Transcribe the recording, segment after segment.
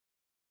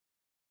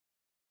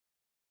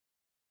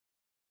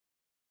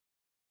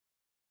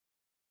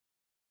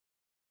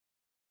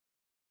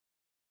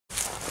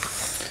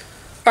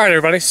Alright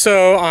everybody,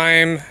 so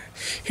I'm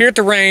here at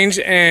the range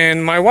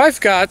and my wife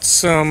got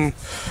some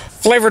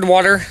flavored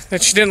water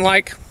that she didn't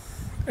like,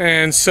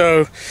 and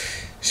so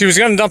she was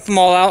going to dump them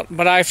all out,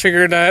 but I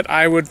figured that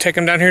I would take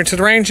them down here to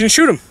the range and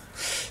shoot them.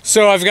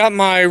 So I've got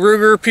my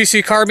Ruger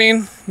PC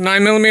carbine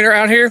 9mm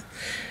out here.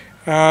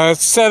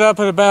 It's set up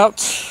at about,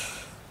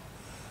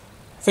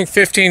 I think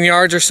 15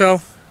 yards or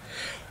so.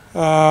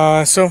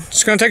 So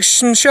just going to take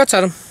some shots at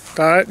them.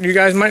 Thought you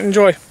guys might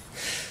enjoy.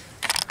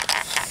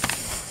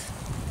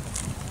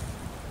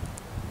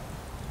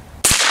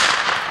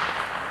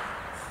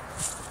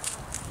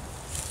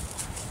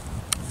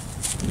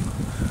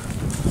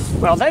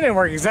 Well, that didn't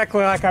work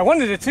exactly like I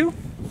wanted it to.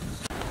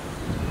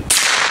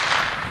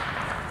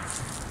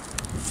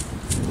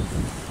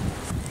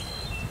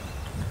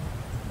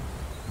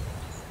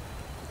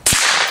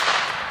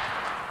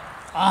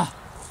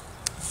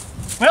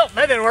 Well,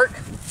 that didn't work.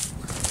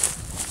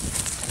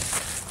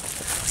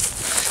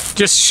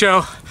 Just to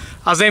show,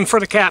 I was aiming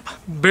for the cap,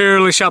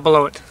 barely shot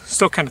below it.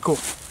 Still kind of cool.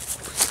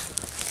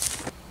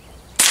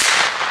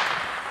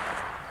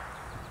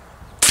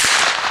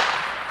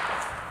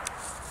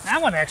 That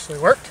one actually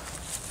worked.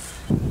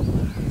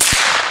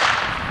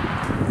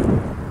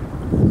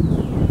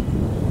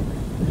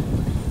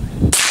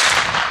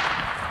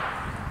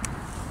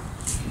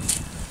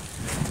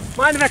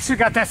 Might have actually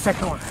got that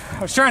second one.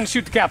 I was trying to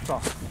shoot the caps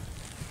off.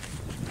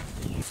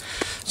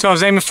 So I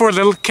was aiming for the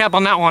little cap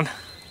on that one,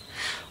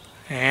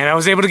 and I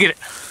was able to get it.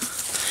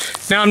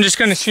 Now I'm just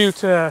going to shoot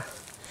that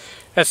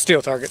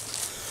steel target,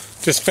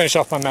 just to finish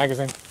off my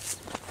magazine.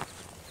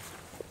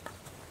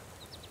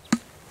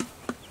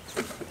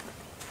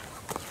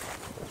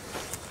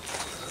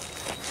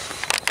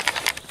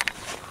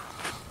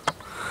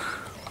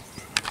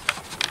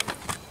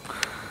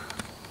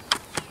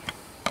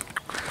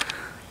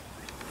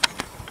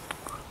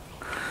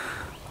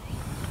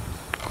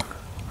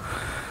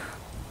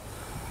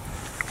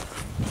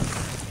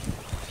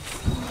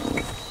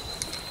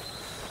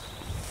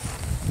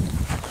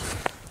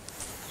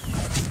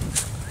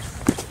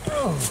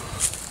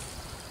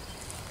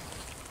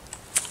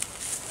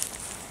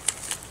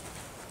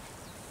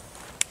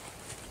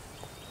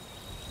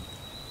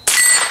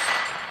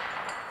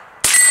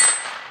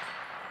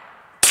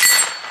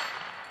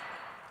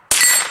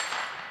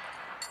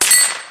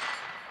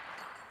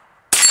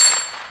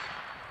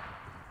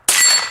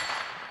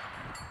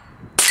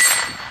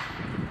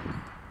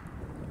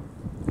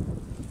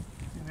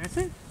 That's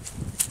it.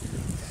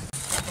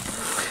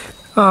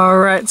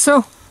 Alright,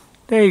 so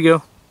there you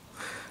go.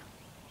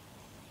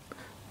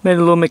 Made a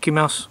little Mickey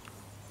Mouse.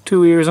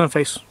 2 ears and a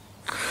face.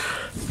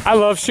 I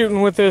love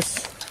shooting with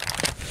this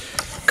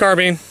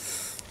carbine.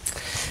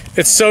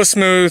 It's so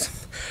smooth.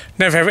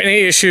 Never have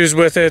any issues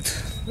with it.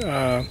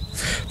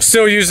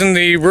 Still using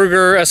the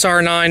Ruger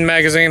SR9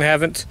 magazine.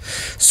 Haven't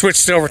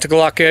switched it over to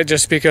Glock yet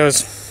just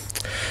because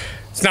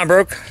it's not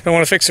broke. Don't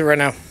want to fix it right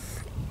now.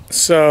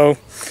 So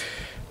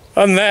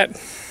other than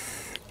that,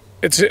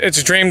 it's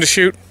a dream to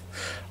shoot.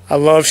 I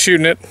love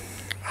shooting it.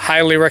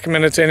 Highly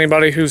recommend it to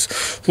anybody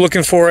who's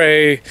looking for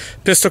a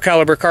pistol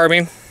caliber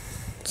carbine.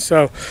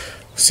 So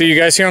see you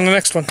guys here on the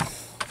next one.